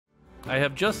I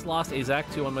have just lost a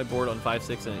Zac 2 on my board on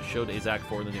 5-6, and it showed a Zac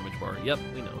 4 in the damage bar. Yep,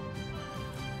 we know.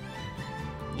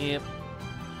 Yep.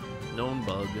 Known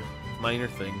bug. Minor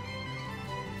thing.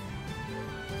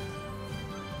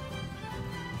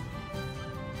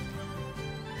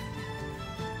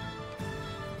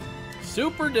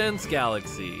 Super dense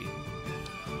galaxy.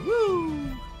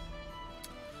 Woo!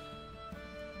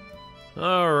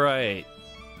 All right.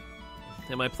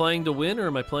 Am I playing to win or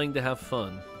am I playing to have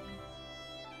fun?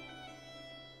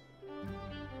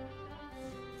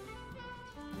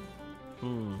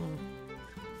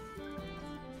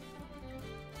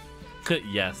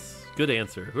 Yes. Good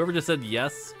answer. Whoever just said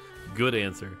yes, good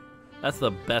answer. That's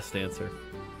the best answer.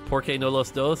 Porque no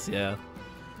los dos? Yeah.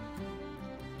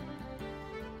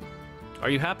 Are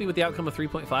you happy with the outcome of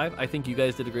 3.5? I think you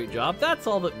guys did a great job. That's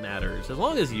all that matters. As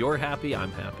long as you're happy,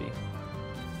 I'm happy.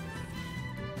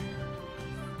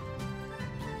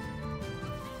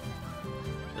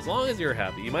 As long as you're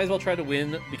happy. You might as well try to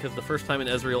win, because the first time in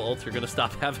Ezreal ults, you're going to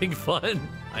stop having fun.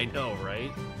 I know,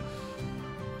 right?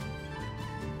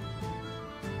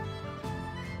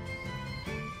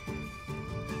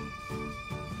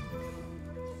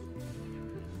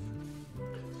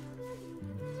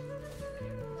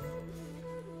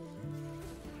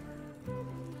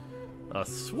 A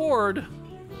sword?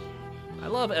 I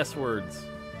love S-words.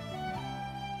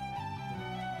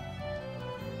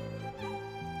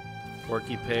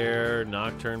 Porky pair,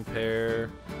 Nocturne pair.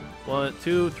 1,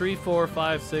 2, 3, 4,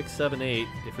 5, 6, 7, 8.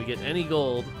 If we get any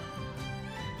gold.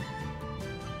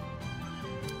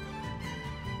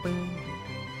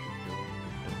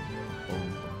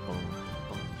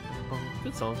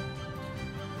 Good song.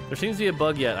 There seems to be a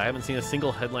bug yet. I haven't seen a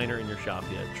single headliner in your shop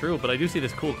yet. True, but I do see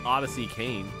this cool Odyssey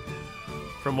Kane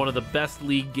from one of the best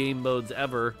League game modes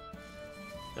ever.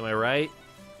 Am I right?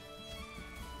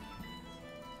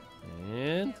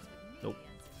 And nope.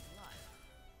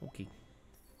 Okay.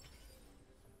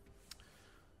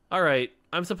 All right.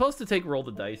 I'm supposed to take roll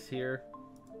the dice here.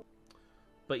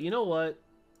 But you know what?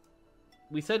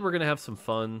 We said we're going to have some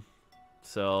fun.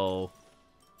 So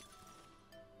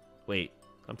wait,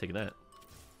 I'm taking that.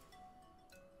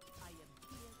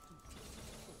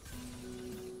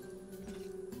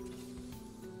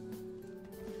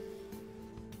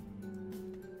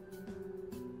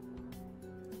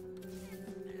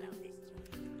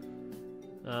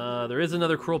 There is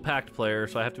another Cruel Pact player,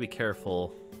 so I have to be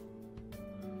careful.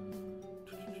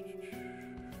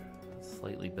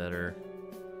 Slightly better.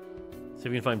 See if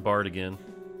we can find Bard again.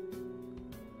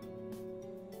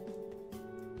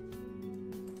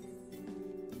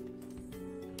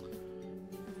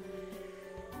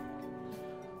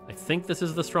 I think this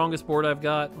is the strongest board I've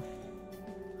got.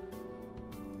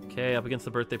 Okay, up against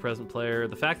the birthday present player.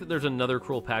 The fact that there's another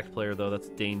Cruel Pact player, though, that's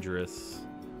dangerous.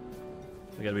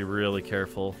 We gotta be really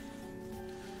careful.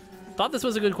 Thought this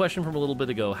was a good question from a little bit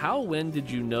ago. When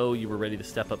did you know you were ready to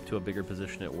step up to a bigger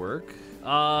position at work?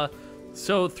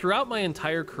 So throughout my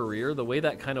entire career, the way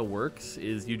that kind of works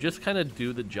is you just kind of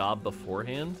do the job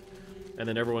beforehand, and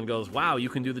then everyone goes, wow, you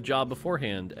can do the job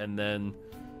beforehand, and then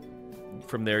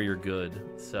from there you're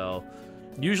good. So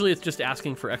usually it's just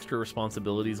asking for extra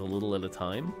responsibilities a little at a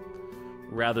time,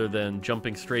 rather than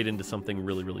jumping straight into something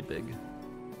really, really big.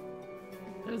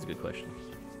 That is a good question.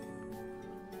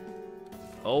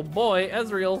 Oh boy,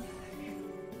 Ezreal.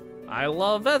 I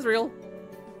love Ezreal.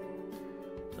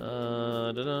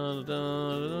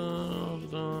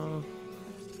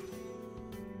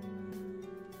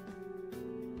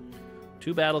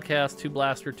 Two battle cast, 2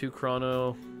 blaster, 2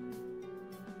 chrono.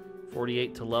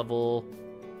 48 to level.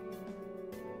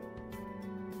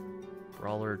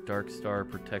 Brawler, Darkstar,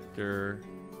 Protector.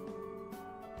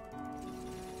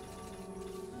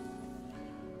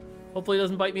 Hopefully it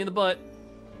doesn't bite me in the butt.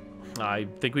 I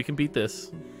think we can beat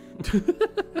this.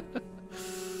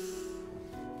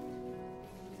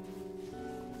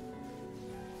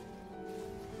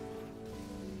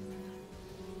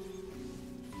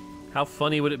 How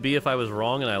funny would it be if I was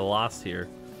wrong and I lost here?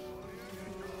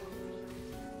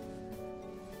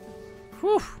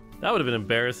 Whew, that would have been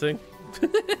embarrassing.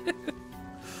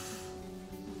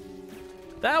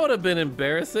 That would have been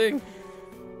embarrassing.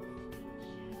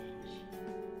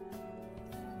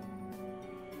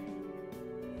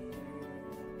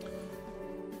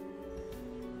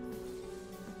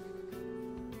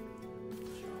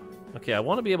 Okay, I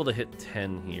want to be able to hit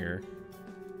 10 here.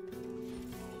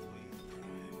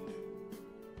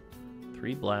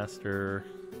 3 blaster.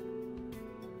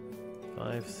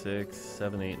 5, 6,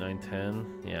 7, 8, 9,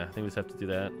 10. Yeah, I think we just have to do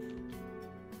that.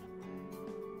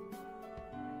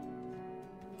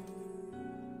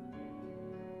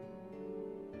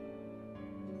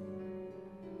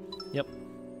 Yep.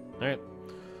 Alright.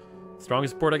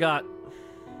 Strongest board I got.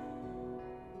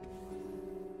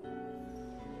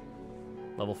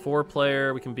 Level 4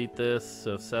 player, we can beat this.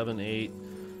 So 7, 8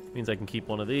 means I can keep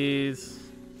one of these.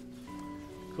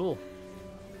 Cool.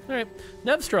 Alright.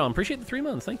 Nevstrom, appreciate the 3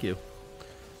 months. Thank you.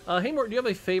 Hey, Mort, do you have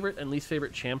a favorite and least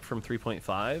favorite champ from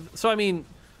 3.5? So, I mean,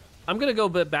 I'm going to go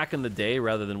back in the day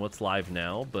rather than what's live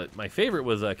now, but my favorite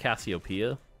was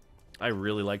Cassiopeia. I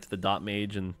really liked the Dot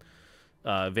Mage and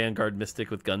Vanguard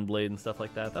Mystic with Gunblade and stuff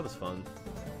like that. That was fun.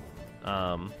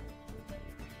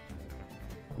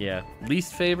 Yeah.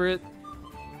 Least favorite?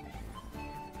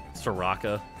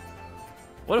 Soraka.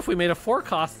 What if we made a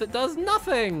 4-cost that does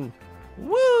nothing?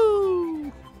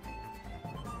 Woo!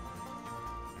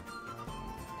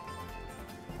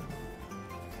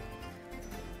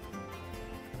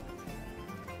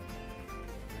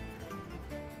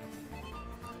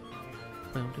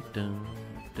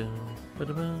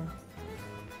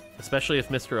 Especially if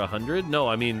Mr. 100? No,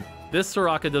 I mean, this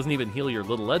Soraka doesn't even heal your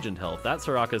little legend health. That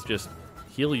Soraka's just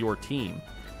heal your team.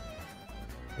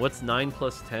 What's 9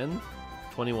 plus 10?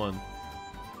 21.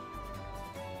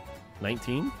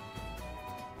 19?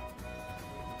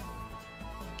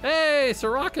 Hey,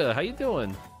 Soraka, how you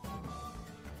doing?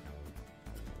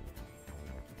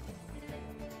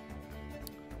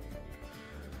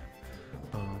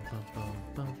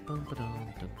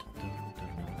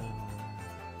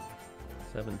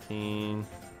 $17.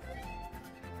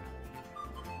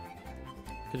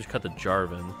 Could just cut the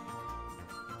Jarvan.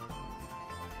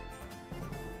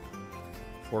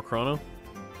 4 chrono?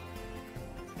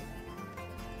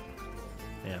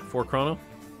 Yeah, 4 chrono.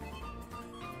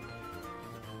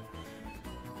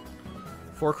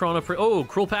 4 chrono for... Oh,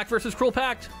 Cruel Pact versus Cruel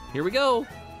Pact. Here we go.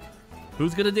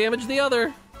 Who's going to damage the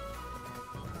other?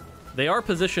 They are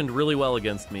positioned really well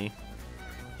against me.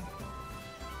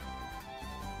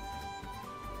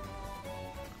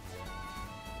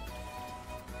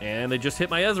 And they just hit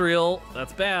my Ezreal.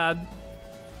 That's bad.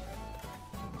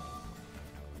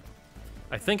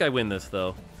 I think I win this,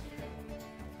 though.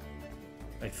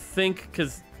 I think,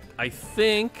 because... I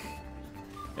think...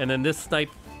 And then this snipe...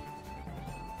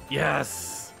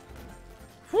 Yes!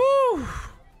 Woo!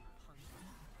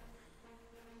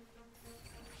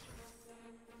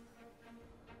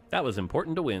 That was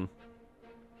important to win.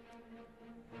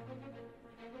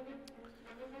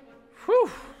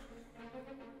 Whew!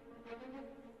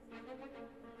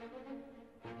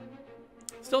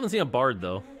 Still haven't seen a Bard,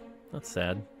 though. That's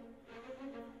sad.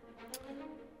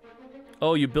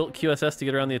 Oh, you built QSS to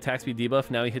get around the attack speed debuff.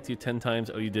 Now he hits you 10 times.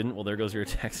 Oh, you didn't? Well, there goes your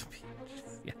attack speed.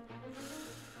 Yeah.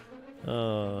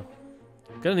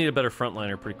 Gonna need a better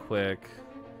frontliner pretty quick.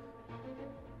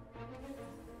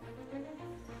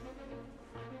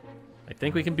 I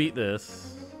think we can beat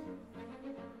this.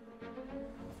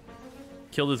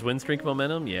 Killed his win streak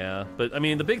momentum? Yeah. But, I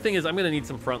mean, the big thing is I'm gonna need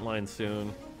some frontline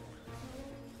soon.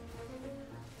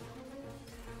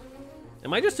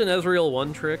 Am I just an Ezreal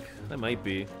one trick? I might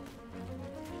be.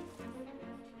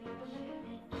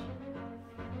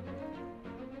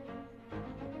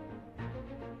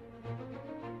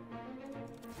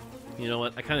 You know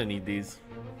what? I kind of need these.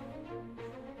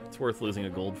 It's worth losing a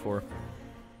gold for.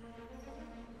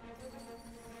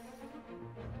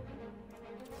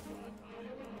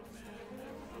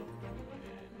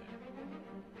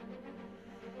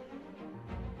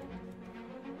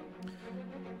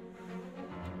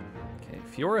 Okay,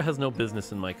 Fiora has no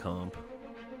business in my comp.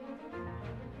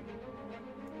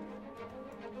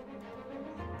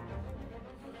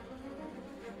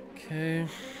 Okay.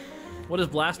 What does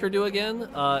Blaster do again?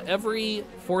 Every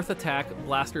 4th attack,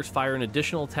 Blasters fire an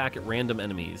additional attack at random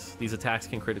enemies. These attacks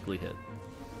can critically hit.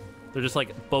 They're just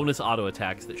like bonus auto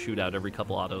attacks that shoot out every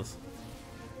couple autos.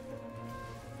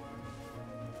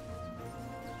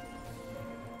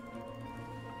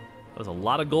 That was a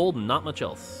lot of gold and not much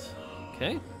else.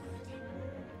 Okay.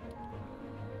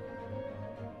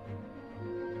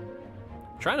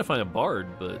 Trying to find a Bard,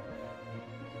 but...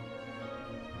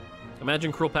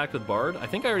 Imagine Cruel Pact with Bard. I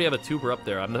think I already have a tuber up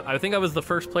there. I think I was the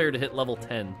first player to hit level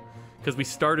 10. Because we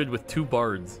started with 2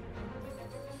 Bards.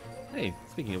 Hey,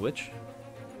 speaking of which.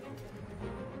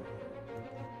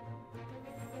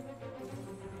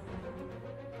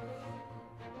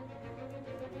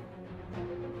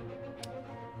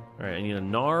 Alright, I need a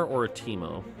Gnar or a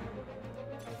Teemo.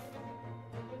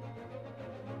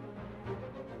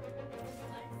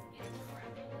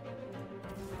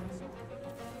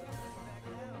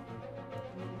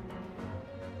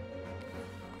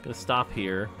 Gonna stop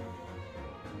here.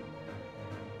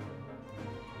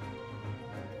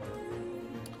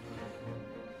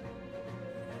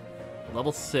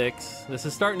 Level 6. This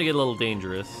is starting to get a little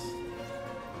dangerous.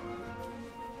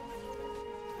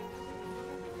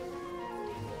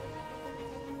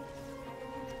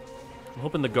 I'm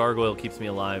hoping the gargoyle keeps me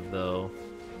alive, though.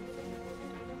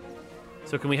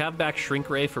 So can we have back Shrink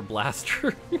Ray for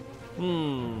Blaster?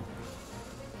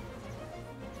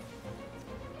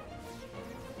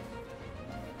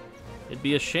 It'd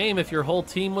be a shame if your whole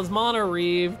team was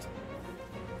mono-reaved.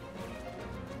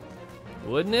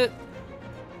 Wouldn't it?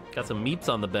 Got some meeps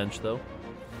on the bench, though.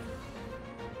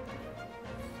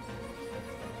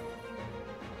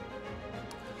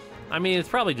 I mean, it's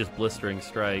probably just Blistering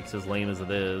Strikes, as lame as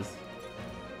it is.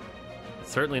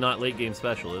 It's certainly not late game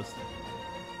specialist.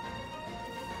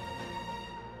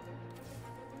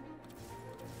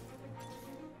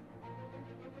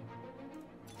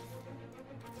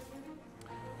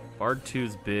 Bard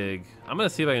 2's big. I'm gonna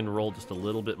see if I can roll just a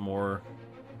little bit more.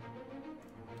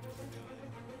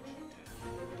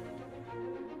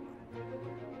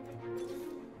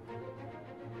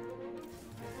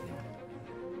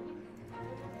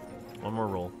 One more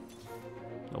roll.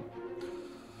 Nope.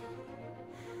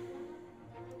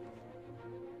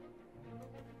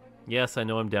 Yes, I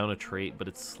know I'm down a trait, but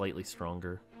it's slightly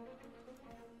stronger.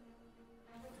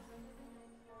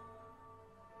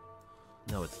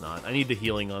 No, it's not. I need the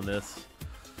healing on this.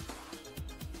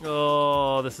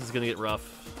 Oh, this is gonna get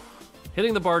rough.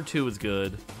 Hitting the Bard 2 was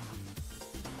good.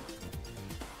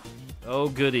 Oh,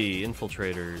 goody.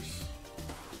 Infiltrators.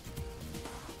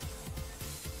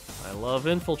 I love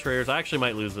infiltrators. I actually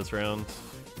might lose this round.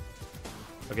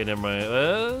 Okay, never mind.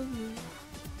 Can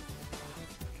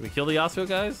we kill the Yasuo,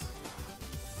 guys?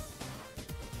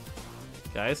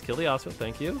 Guys, kill the Yasuo.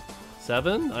 Thank you.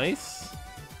 7. Nice.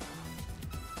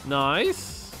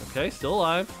 Nice. Okay, still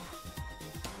alive.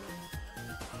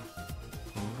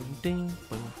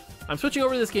 I'm switching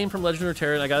over to this game from Legend of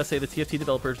Runeterra, and I gotta say the TFT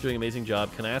developers are doing an amazing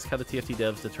job. Can I ask how the TFT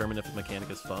devs determine if the mechanic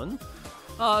is fun?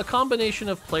 A combination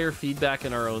of player feedback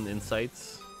and our own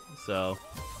insights. So,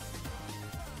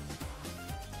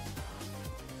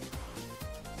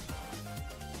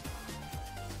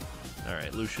 all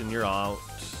right, Lucian, you're out.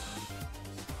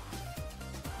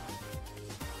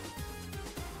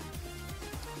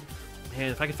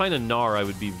 Man, if I could find a Gnar, I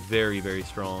would be very, very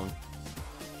strong.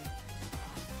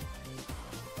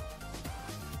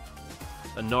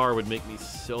 A Gnar would make me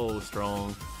so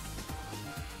strong.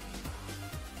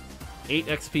 8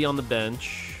 XP on the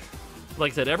bench.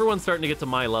 Like I said, everyone's starting to get to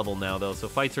my level now, though, so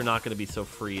fights are not going to be so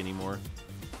free anymore.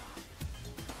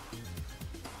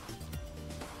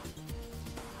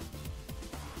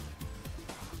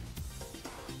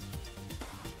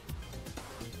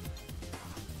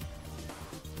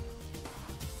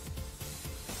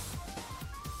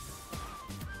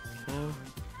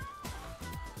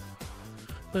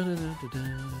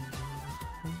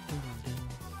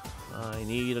 I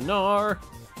need a Gnar.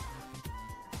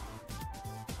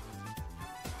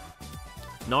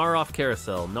 Gnar off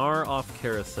Carousel. Gnar off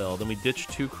Carousel. Then we ditch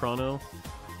 2 Chrono.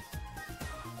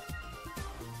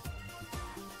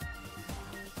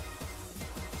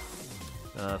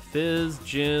 Fizz,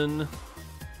 Jin,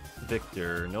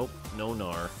 Victor. Nope, no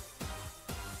Gnar.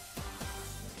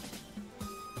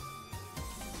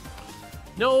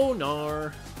 No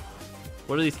Gnar.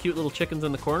 What are these cute little chickens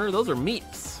in the corner? Those are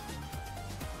meeps.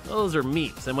 Those are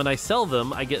meeps. And when I sell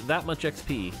them, I get that much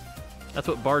XP. That's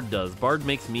what Bard does. Bard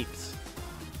makes meeps.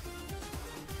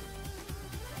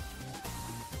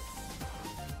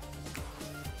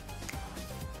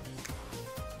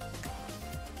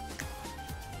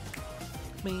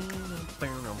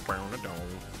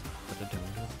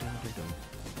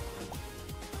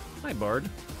 Hi, Bard.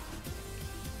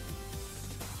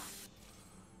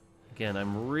 Again,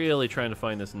 I'm really trying to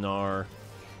find this Gnar.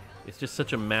 It's just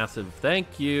such a massive...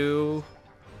 Thank you!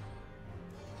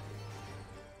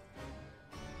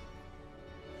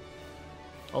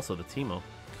 Also, the Teemo.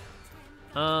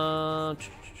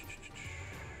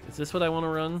 Is this what I want to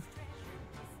run?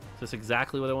 Is this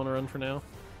exactly what I want to run for now?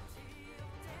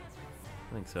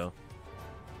 I think so.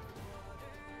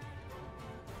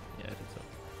 Yeah, I think so.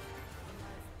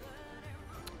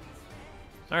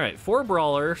 Alright, 4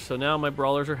 brawlers, so now my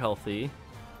brawlers are healthy.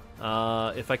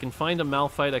 If I can find a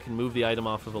Malphite, I can move the item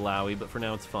off of Alawi, but for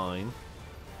now it's fine.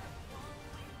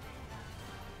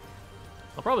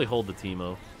 I'll probably hold the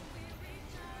Teemo.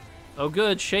 Oh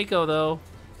good, Shaco though.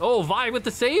 Oh, Vi with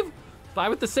the save? Vi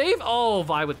with the save? Oh,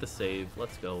 Vi with the save.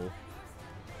 Let's go.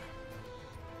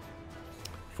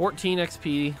 14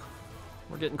 XP.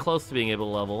 We're getting close to being able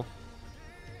to level.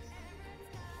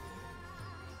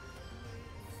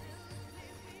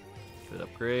 Good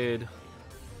upgrade.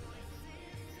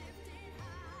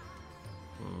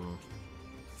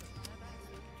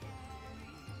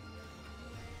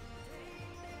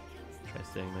 Try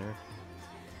staying there.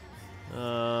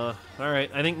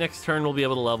 Alright, I think next turn we'll be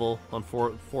able to level on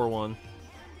 4-1.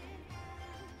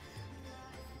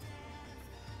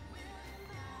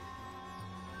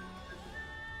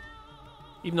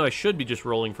 Even though I should be just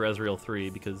rolling for Ezreal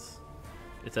 3 because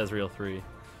it's Ezreal 3.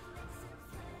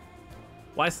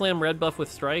 Why slam red buff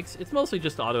with strikes? It's mostly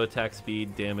just auto attack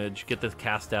speed, damage, get this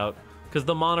cast out. Because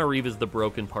the Mana Reave is the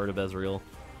broken part of Ezreal.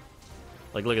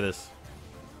 Like, look at this.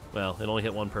 Well, it only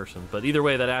hit one person. But either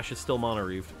way, that Ashe is still Mana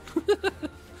Reaved.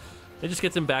 It just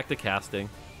gets him back to casting.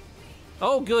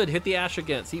 Oh, good. Hit the Ashe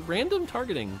again. See, random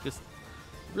targeting. Just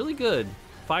really good.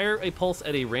 Fire a pulse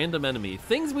at a random enemy.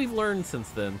 Things we've learned since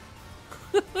then.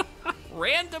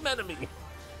 Random enemy.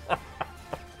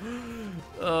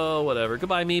 Oh, whatever.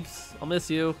 Goodbye, Meeps. I'll miss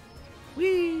you.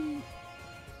 Whee!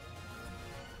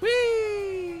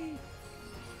 Whee!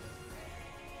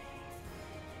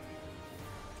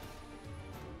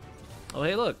 Oh,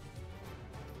 hey, look.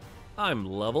 I'm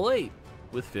level 8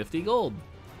 with 50 gold.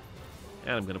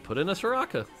 And I'm going to put in a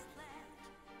Soraka.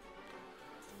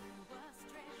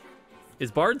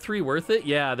 Is Bard 3 worth it?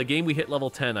 Yeah, the game we hit level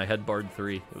 10, I had Bard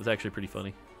 3. It was actually pretty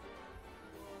funny.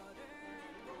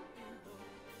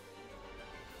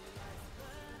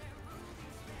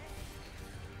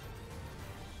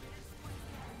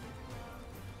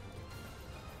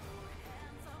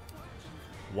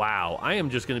 Wow, I am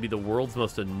just going to be the world's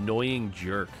most annoying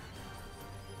jerk.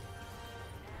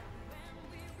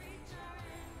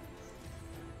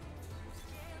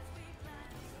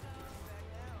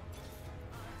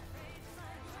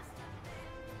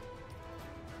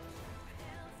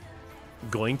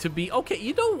 Going to be... Okay,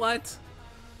 you know what?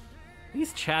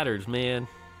 These chatters, man.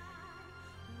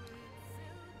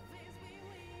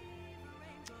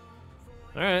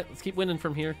 Alright, let's keep winning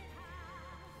from here.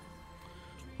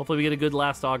 Hopefully we get a good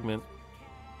last augment.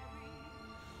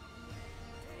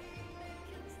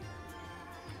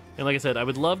 And like I said, I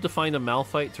would love to find a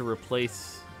Malphite to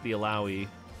replace the Alawi.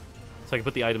 So I can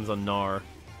put the items on Gnar.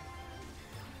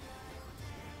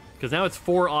 Because now it's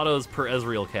 4 autos per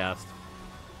Ezreal cast.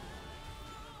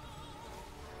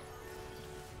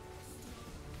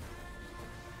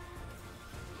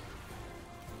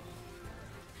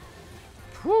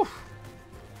 Whew.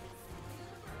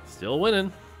 Still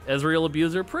winning. Ezreal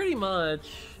abuser, pretty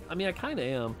much. I mean, I kind of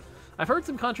am. I've heard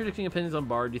some contradicting opinions on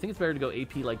Bard. Do you think it's better to go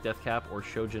AP like Deathcap or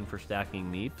Shojin for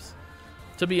stacking Meeps?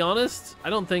 To be honest, I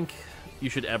don't think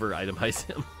you should ever itemize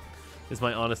him, is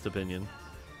my honest opinion.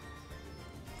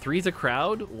 3's a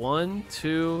crowd? 1,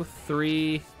 2,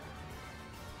 3.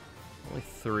 Only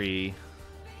 3.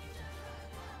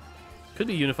 Could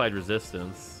be Unified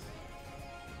Resistance.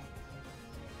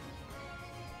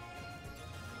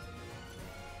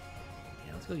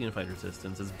 Let's go Unified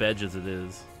Resistance, as bedge as it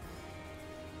is.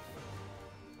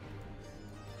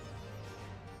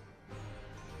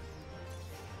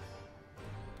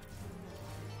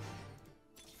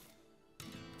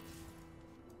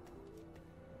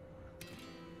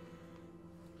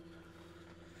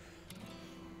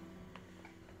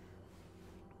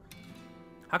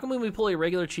 How come when we pull a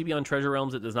regular chibi on Treasure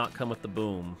Realms, it does not come with the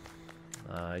boom?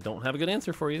 I don't have a good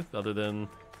answer for you, other than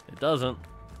it doesn't.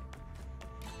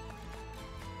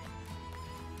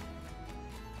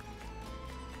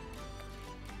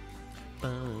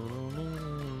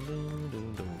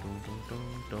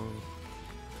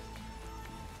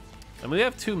 And we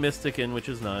have 2 Mystic in, which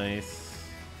is nice.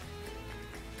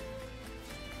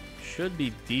 Should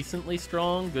be decently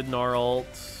strong. Good Gnar ult.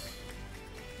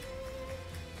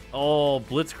 Oh,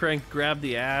 Blitzcrank grabbed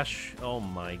the Ashe. Oh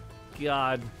my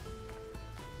god.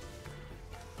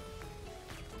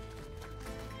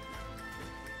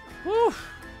 Woo!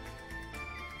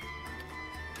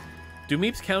 Do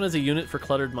Meeps count as a unit for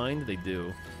Cluttered Mind? They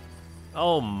do.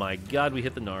 Oh my god, we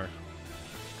hit the Gnar.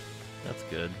 That's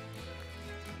good.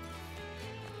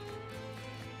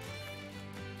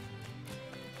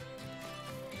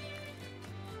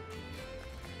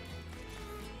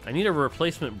 I need a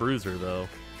replacement Bruiser, though.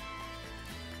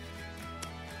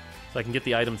 So I can get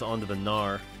the items onto the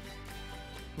Gnar.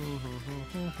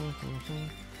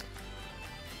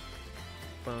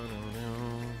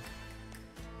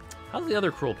 How's the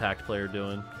other Cruel Pact player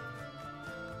doing?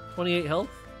 28 health?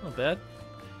 Not bad.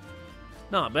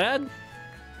 Not bad.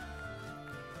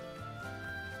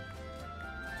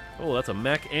 Oh, that's a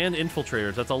mech and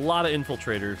infiltrators. That's a lot of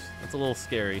infiltrators. That's a little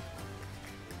scary.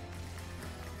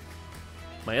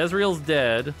 My Ezreal's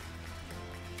dead.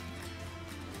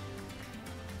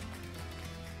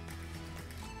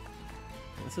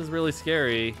 This is really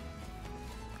scary. It's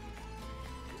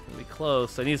gonna be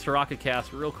close. I need Soraka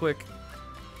cast real quick.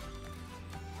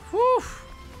 Whew!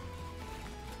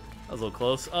 That was a little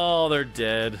close. Oh, they're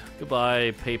dead.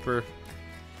 Goodbye, paper.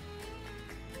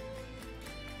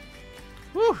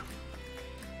 Whew.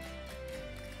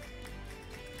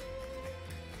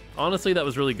 Honestly, that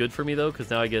was really good for me, though, because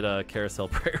now I get a carousel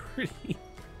priority.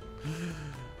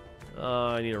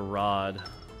 I need a rod.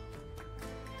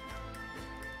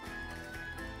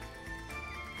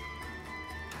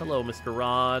 Hello, Mr.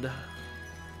 Rod.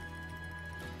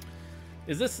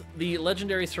 Is this the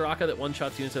legendary Soraka that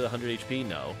one-shots units at 100 HP?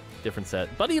 No. Different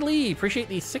set. Buddy Lee, appreciate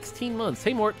the 16 months.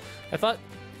 Hey, Mort, I thought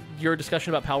your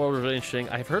discussion about Palworld was really interesting.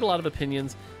 I've heard a lot of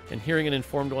opinions, and hearing an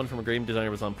informed one from a game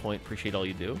designer was on point. Appreciate all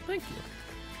you do. Thank you.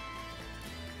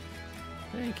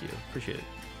 Thank you. Appreciate it.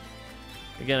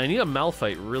 Again, I need a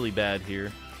Malphite really bad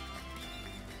here.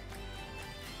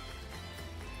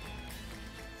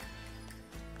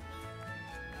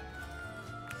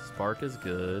 Spark is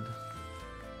good.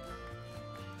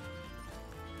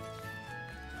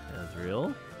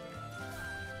 Ezreal.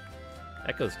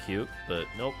 Echo's cute, but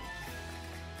nope.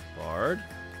 Bard.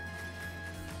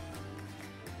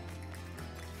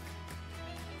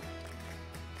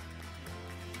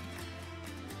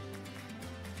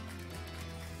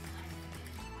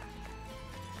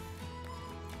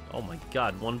 Oh my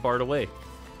god, one Bard away.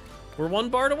 We're one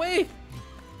Bard away!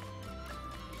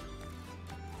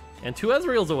 And two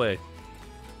Ezreals away.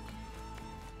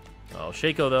 Oh,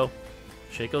 Shaco though.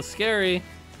 Shaco's scary.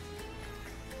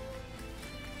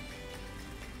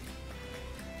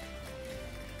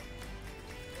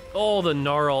 Oh, the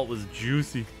Gnar ult was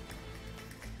juicy.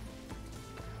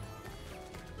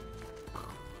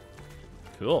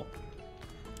 Cool.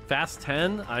 Fast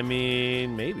 10? I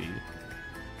mean, maybe.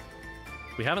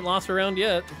 We haven't lost a round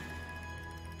yet.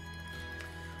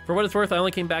 For what it's worth, I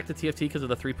only came back to TFT because of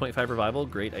the 3.5 revival.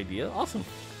 Great idea. Awesome.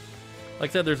 Like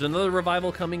I said, there's another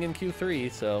revival coming in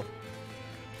Q3, so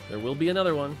there will be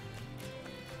another one.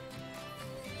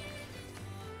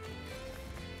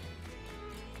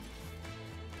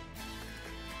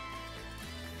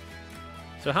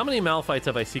 So how many Malphites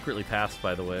have I secretly passed,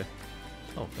 by the way?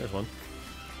 Oh, there's one.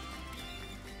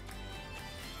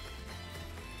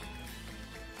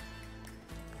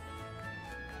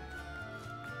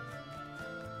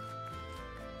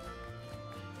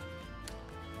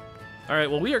 Alright,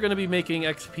 well, we are going to be making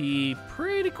XP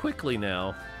pretty quickly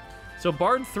now. So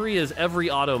Bard 3 is every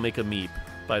auto make a meep,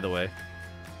 by the way.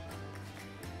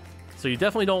 So you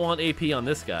definitely don't want AP on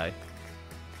this guy.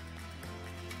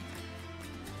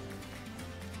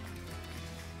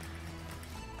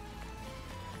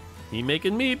 He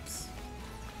making meeps.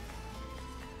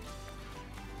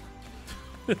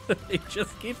 He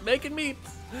just keeps making meeps.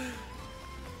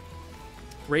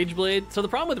 Rageblade. So the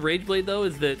problem with Rageblade, though,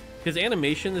 is that his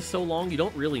animation is so long, you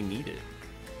don't really need it.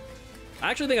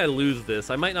 I actually think I lose this.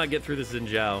 I might not get through this Xin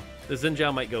Zhao. This Xin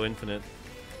Zhao might go infinite.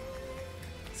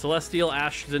 Celestial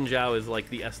Ash Xin Zhao is like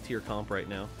the S tier comp right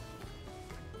now.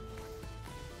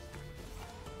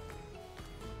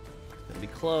 It's gonna be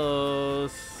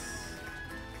close.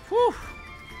 Whew.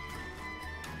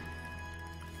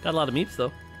 Got a lot of meeps,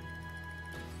 though.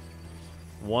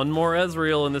 One more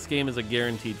Ezreal in this game is a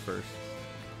guaranteed first.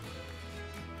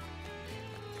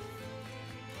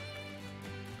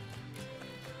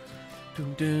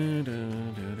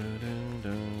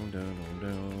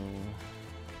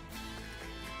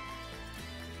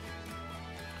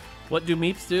 What do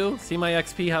meeps do? See my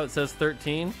XP, how it says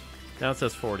 13? Now it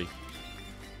says 40.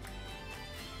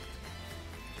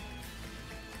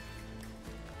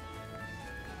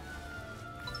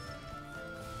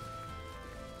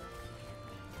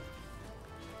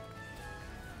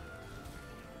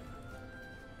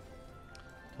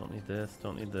 Don't need this,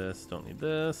 don't need this, don't need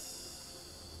this.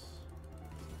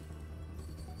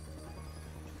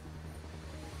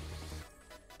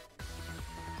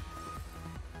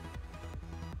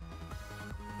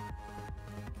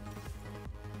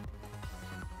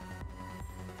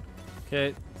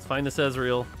 Okay, let's find this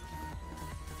Ezreal.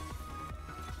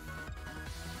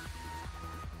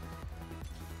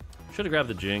 Should have grabbed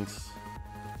the Jinx.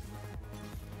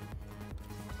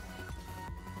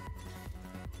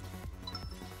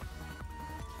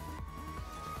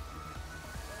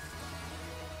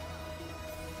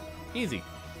 Easy.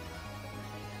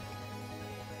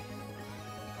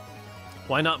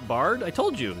 Why not Bard? I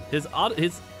told you, his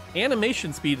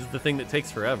animation speed is the thing that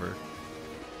takes forever.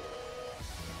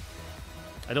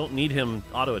 I don't need him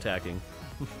auto-attacking.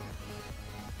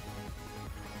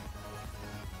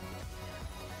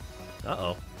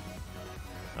 Uh-oh.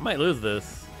 I might lose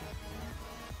this.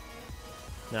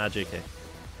 Nah, JK.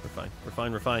 We're fine. We're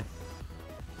fine. We're fine.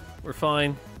 We're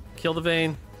fine. Kill the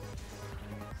Vayne.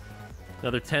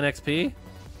 Another 10 XP.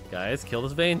 Guys, kill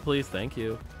this Vayne, please. Thank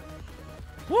you.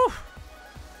 Woo!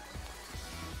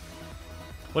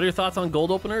 What are your thoughts on gold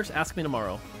openers? Ask me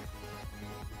tomorrow.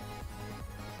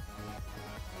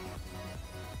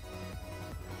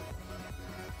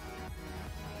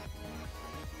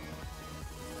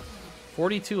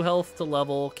 42 health to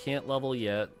level. Can't level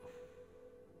yet.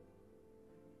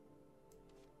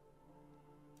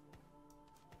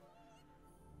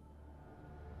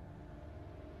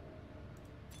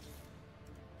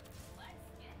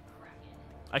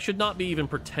 I should not be even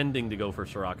pretending to go for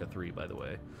Soraka 3, by the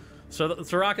way. So the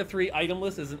Soraka 3 item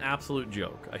list is an absolute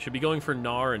joke. I should be going for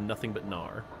Gnar and nothing but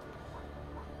Gnar.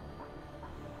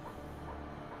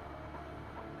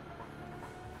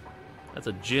 That's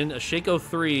a Jhin, a Shaco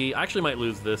 3. I actually might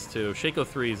lose this too. Shaco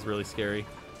 3 is really scary.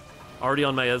 Already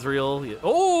on my Ezreal. Yeah.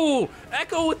 Oh!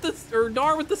 Echo with the, or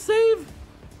Gnar with the save!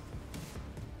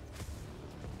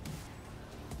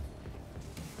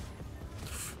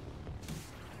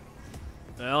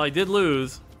 Well, I did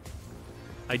lose.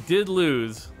 I did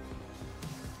lose.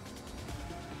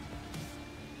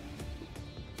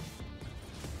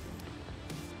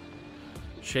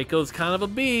 Shaco's kind of a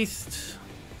beast.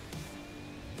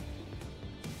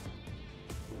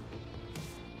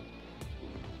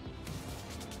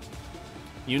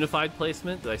 Unified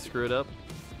placement? Did I screw it up?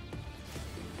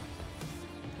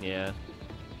 Yeah.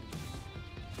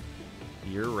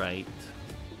 You're right.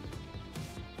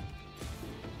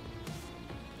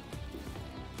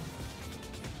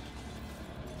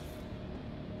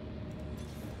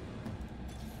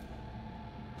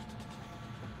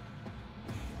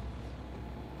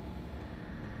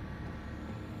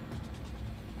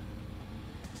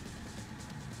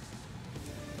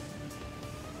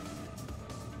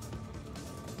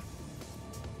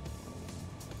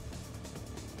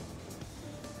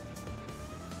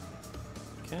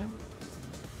 Okay.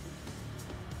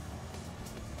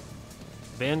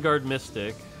 Vanguard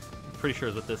Mystic. Pretty sure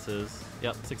is what this is.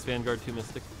 Yep, 6 Vanguard, 2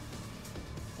 Mystic.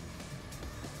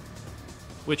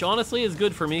 Which honestly is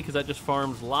good for me because that just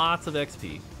farms lots of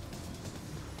XP.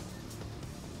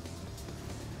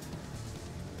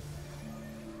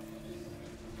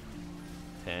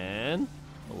 $10,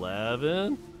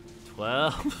 $11,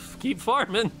 $12. Keep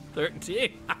farming.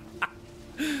 $13.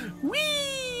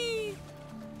 Whee!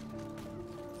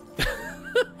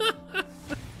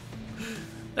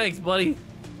 Thanks, buddy.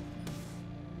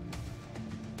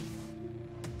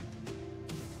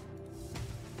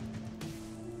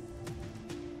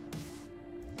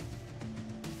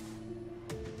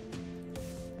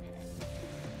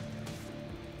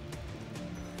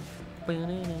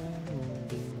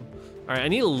 Alright, I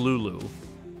need a Lulu.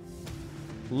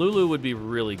 Lulu would be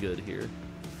really good here.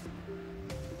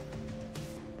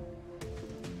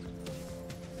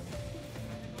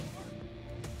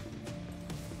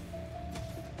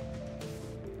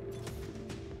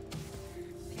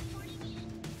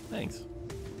 Thanks.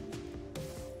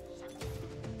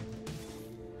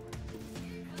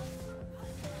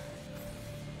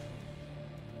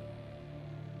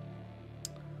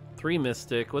 Three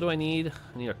Mystic. What do I need?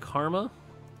 I need a Karma.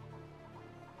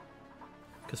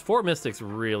 Because 4 Mystic's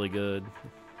really good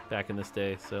back in this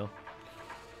day, so.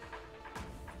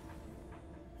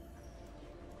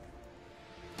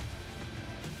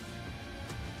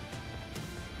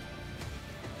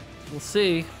 We'll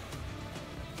see.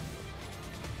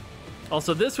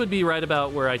 Also, this would be right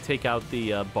about where I take out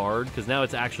the Bard, because now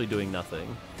it's actually doing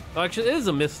nothing. Oh, actually, it is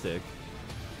a Mystic.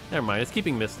 Never mind, it's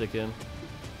keeping Mystic in.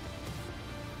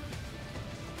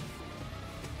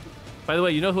 By the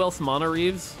way, you know who else Mono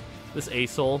Reeves? This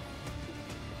A-Soul.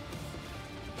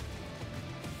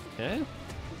 Okay.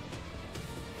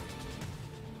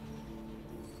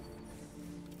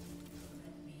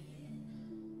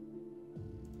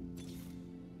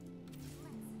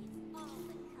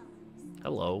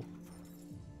 Hello.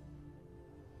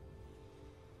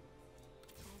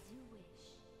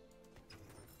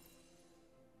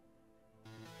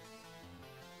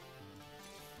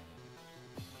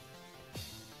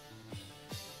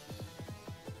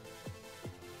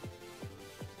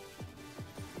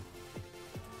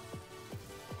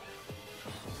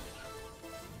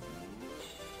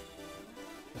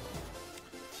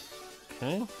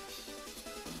 Okay.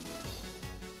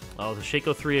 Oh, the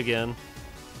Shaco 3 again.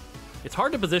 It's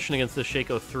hard to position against the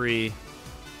Shaco 3.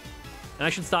 And I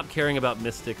should stop caring about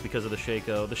Mystic because of the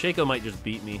Shaco. The Shaco might just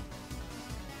beat me.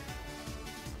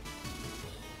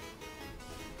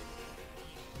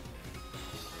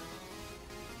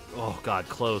 Oh god,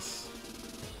 close.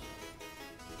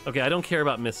 Okay, I don't care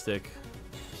about Mystic.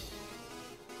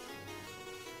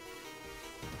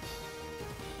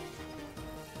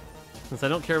 Since I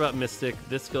don't care about Mystic,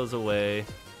 this goes away.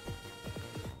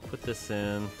 Put this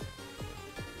in.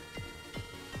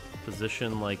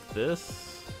 Position like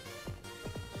this.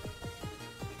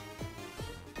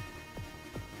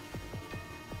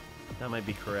 That might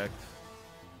be correct.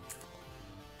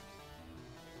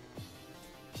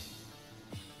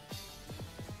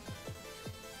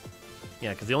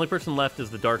 Yeah, because the only person left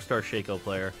is the Darkstar Shaco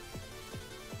player.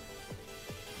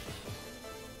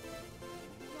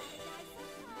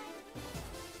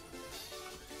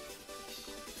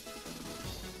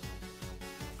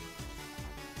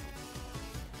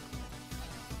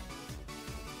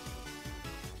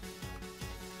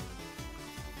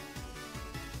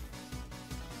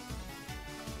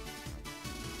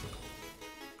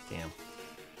 Damn.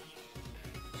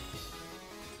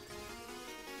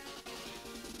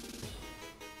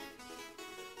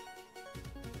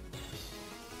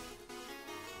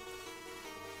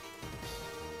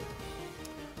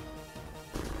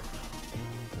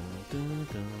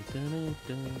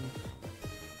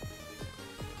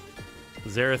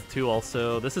 Xerath 2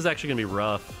 also. This is actually going to be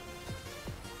rough.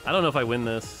 I don't know if I win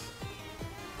this.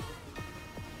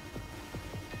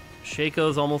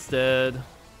 Shaco's almost dead.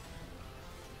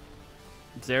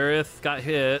 Xerath got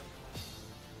hit.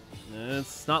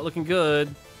 It's not looking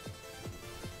good.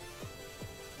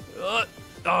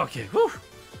 Okay, whew.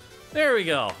 There we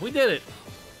go. We did it.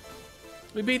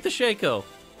 We beat the Shaco.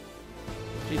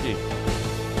 GG.